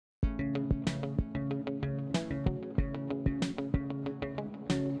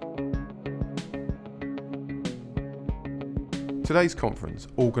Today's conference,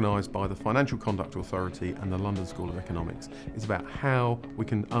 organised by the Financial Conduct Authority and the London School of Economics, is about how we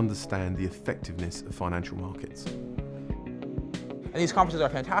can understand the effectiveness of financial markets. And these conferences are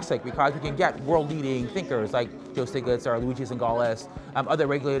fantastic because we can get world-leading thinkers like Joe Stiglitz or Luigi Zingales, other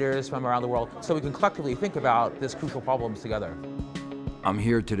regulators from around the world, so we can collectively think about these crucial problems together. I'm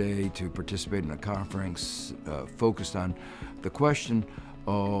here today to participate in a conference focused on the question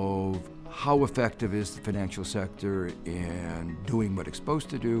of how effective is the financial sector in doing what it's supposed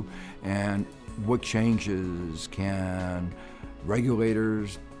to do, and what changes can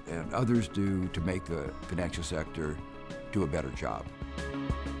regulators and others do to make the financial sector do a better job.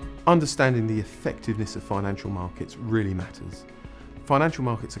 Understanding the effectiveness of financial markets really matters. Financial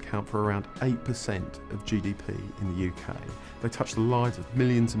markets account for around 8% of GDP in the UK. They touch the lives of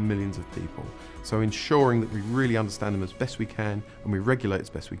millions and millions of people. So ensuring that we really understand them as best we can and we regulate as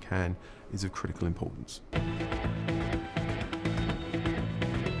best we can is of critical importance.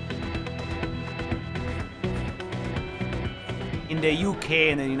 In the UK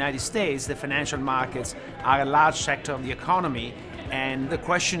and the United States, the financial markets are a large sector of the economy, and the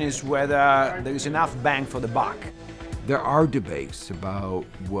question is whether there is enough bang for the buck. There are debates about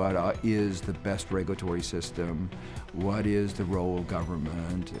what is the best regulatory system, what is the role of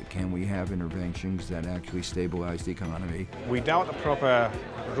government, can we have interventions that actually stabilize the economy. Without the proper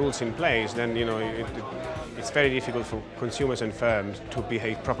rules in place, then it's very difficult for consumers and firms to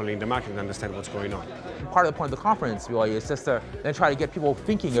behave properly in the market and understand what's going on. Part of the point of the conference really is just to then try to get people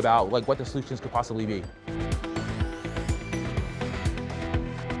thinking about what the solutions could possibly be.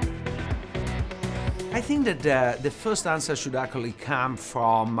 I think that the first answer should actually come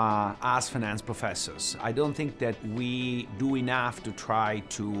from us finance professors. I don't think that we do enough to try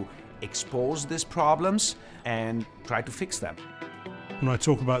to expose these problems and try to fix them. When I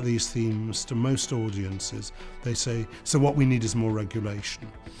talk about these themes to most audiences, they say, so what we need is more regulation.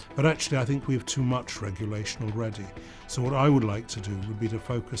 But actually, I think we have too much regulation already. So what I would like to do would be to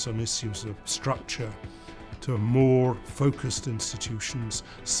focus on issues of structure, to more focused institutions,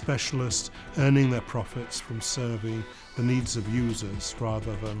 specialists earning their profits from serving the needs of users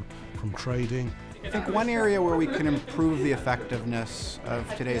rather than from trading. I think one area where we can improve the effectiveness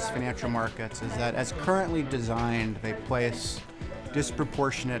of today's financial markets is that as currently designed, they place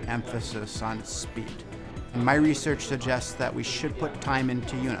disproportionate emphasis on speed. And my research suggests that we should put time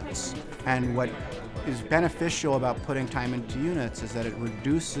into units. And what is beneficial about putting time into units is that it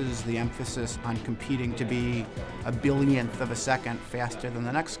reduces the emphasis on competing to be a billionth of a second faster than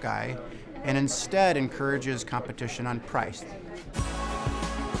the next guy, and instead encourages competition on price.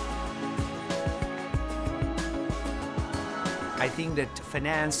 I think that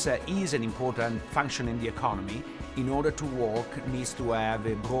finance is an important function in the economy. In order to work, it needs to have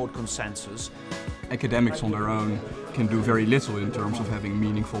a broad consensus. Academics on their own can do very little in terms of having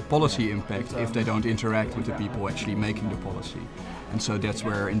meaningful policy impact if they don't interact with the people actually making the policy. And so that's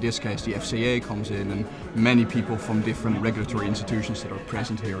where, in this case, the FCA comes in, and many people from different regulatory institutions that are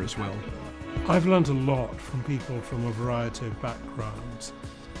present here as well. I've learned a lot from people from a variety of backgrounds,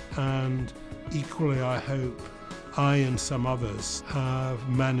 and equally I hope I and some others have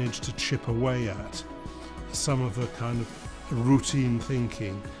managed to chip away at some of the kind of routine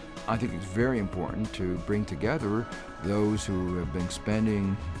thinking. I think it's very important to bring together those who have been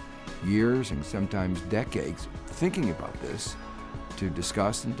spending years and sometimes decades thinking about this, to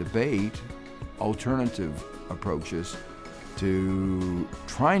discuss and debate alternative approaches to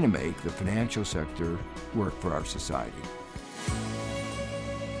trying to make the financial sector work for our society.